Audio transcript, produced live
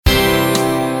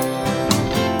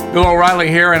Bill O'Reilly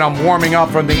here, and I'm warming up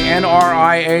from the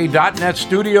NRIA.net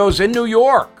studios in New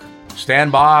York.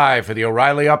 Stand by for the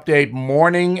O'Reilly Update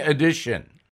Morning Edition.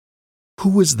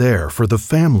 Who is there for the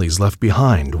families left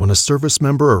behind when a service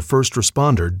member or first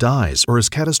responder dies or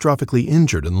is catastrophically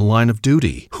injured in the line of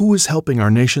duty? Who is helping our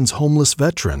nation's homeless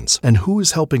veterans? And who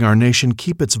is helping our nation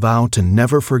keep its vow to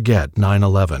never forget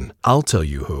 9/11? I'll tell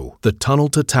you who. The Tunnel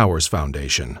to Towers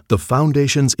Foundation. The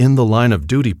foundation's In the Line of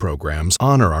Duty programs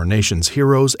honor our nation's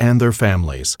heroes and their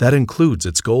families. That includes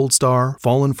its Gold Star,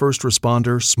 Fallen First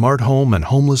Responder, Smart Home, and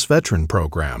Homeless Veteran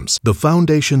programs. The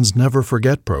foundation's Never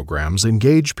Forget programs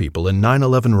engage people in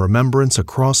 9/11 remembrance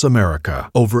across America.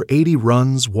 Over 80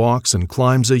 runs, walks, and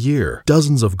climbs a year,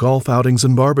 dozens of golf outings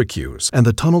and barbecues, and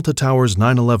the Tunnel to Towers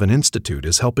 9/11 Institute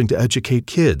is helping to educate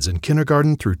kids in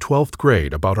kindergarten through 12th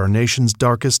grade about our nation's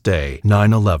darkest day,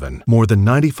 9/11. More than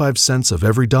 95 cents of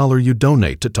every dollar you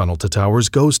donate to Tunnel to Towers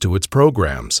goes to its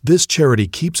programs. This charity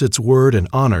keeps its word and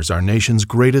honors our nation's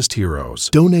greatest heroes.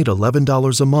 Donate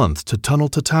 $11 a month to Tunnel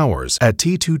to Towers at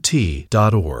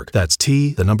T2T.org. That's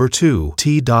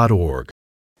T2T.org.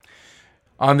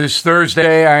 On this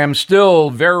Thursday, I am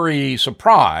still very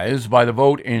surprised by the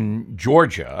vote in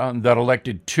Georgia that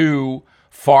elected two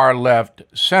far-left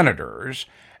senators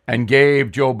and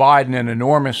gave Joe Biden an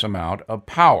enormous amount of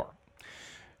power.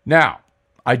 Now,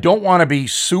 I don't want to be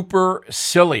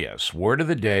supercilious. Word of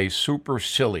the day,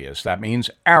 supercilious. That means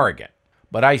arrogant.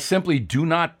 But I simply do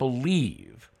not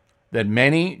believe that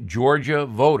many Georgia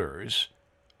voters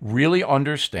really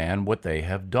understand what they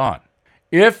have done.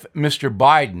 If Mr.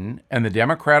 Biden and the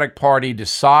Democratic Party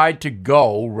decide to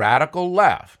go radical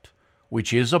left,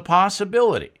 which is a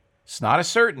possibility, it's not a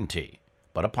certainty,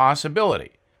 but a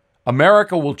possibility,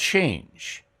 America will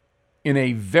change in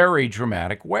a very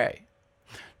dramatic way.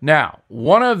 Now,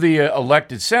 one of the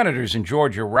elected senators in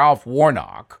Georgia, Ralph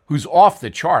Warnock, who's off the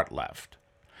chart left,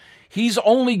 he's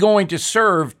only going to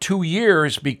serve 2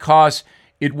 years because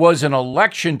it was an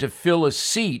election to fill a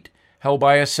seat held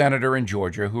by a senator in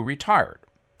Georgia who retired.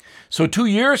 So 2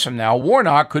 years from now,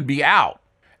 Warnock could be out.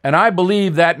 And I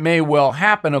believe that may well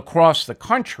happen across the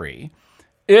country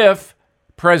if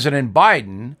President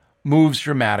Biden moves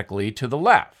dramatically to the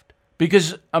left.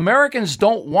 Because Americans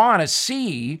don't want to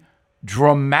see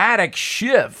dramatic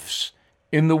shifts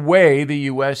in the way the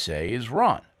USA is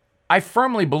run. I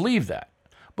firmly believe that.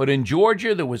 But in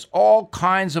Georgia, there was all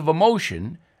kinds of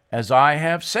emotion, as I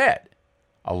have said.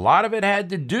 A lot of it had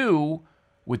to do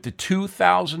with the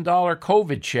 $2,000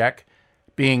 COVID check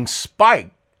being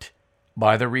spiked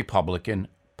by the Republican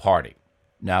Party.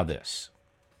 Now this.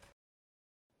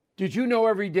 Did you know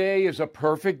every day is a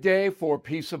perfect day for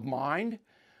peace of mind?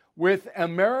 With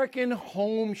American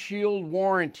Home Shield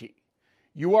Warranty,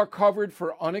 you are covered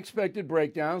for unexpected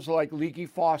breakdowns like leaky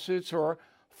faucets or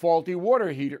faulty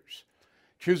water heaters.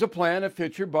 Choose a plan that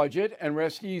fits your budget and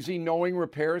rest easy knowing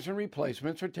repairs and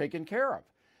replacements are taken care of.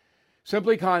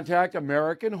 Simply contact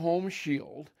American Home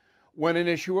Shield when an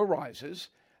issue arises,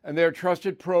 and their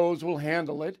trusted pros will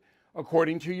handle it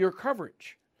according to your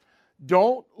coverage.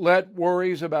 Don't let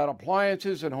worries about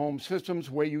appliances and home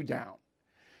systems weigh you down.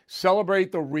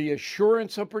 Celebrate the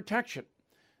reassurance of protection.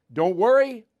 Don't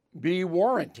worry, be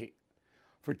warranty.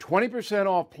 For 20%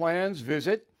 off plans,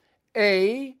 visit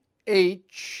ahs.com/bill.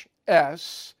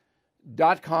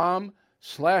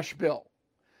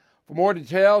 For more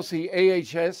details, see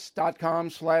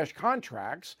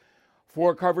ahs.com/contracts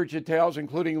for coverage details,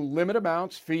 including limit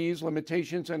amounts, fees,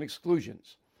 limitations, and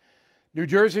exclusions. New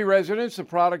Jersey residents, the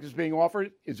product is being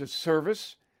offered is a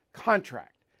service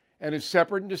contract and is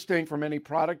separate and distinct from any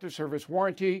product or service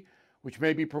warranty, which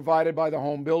may be provided by the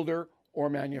home builder or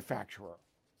manufacturer.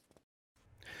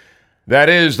 That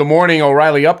is the Morning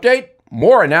O'Reilly Update.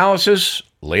 More analysis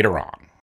later on.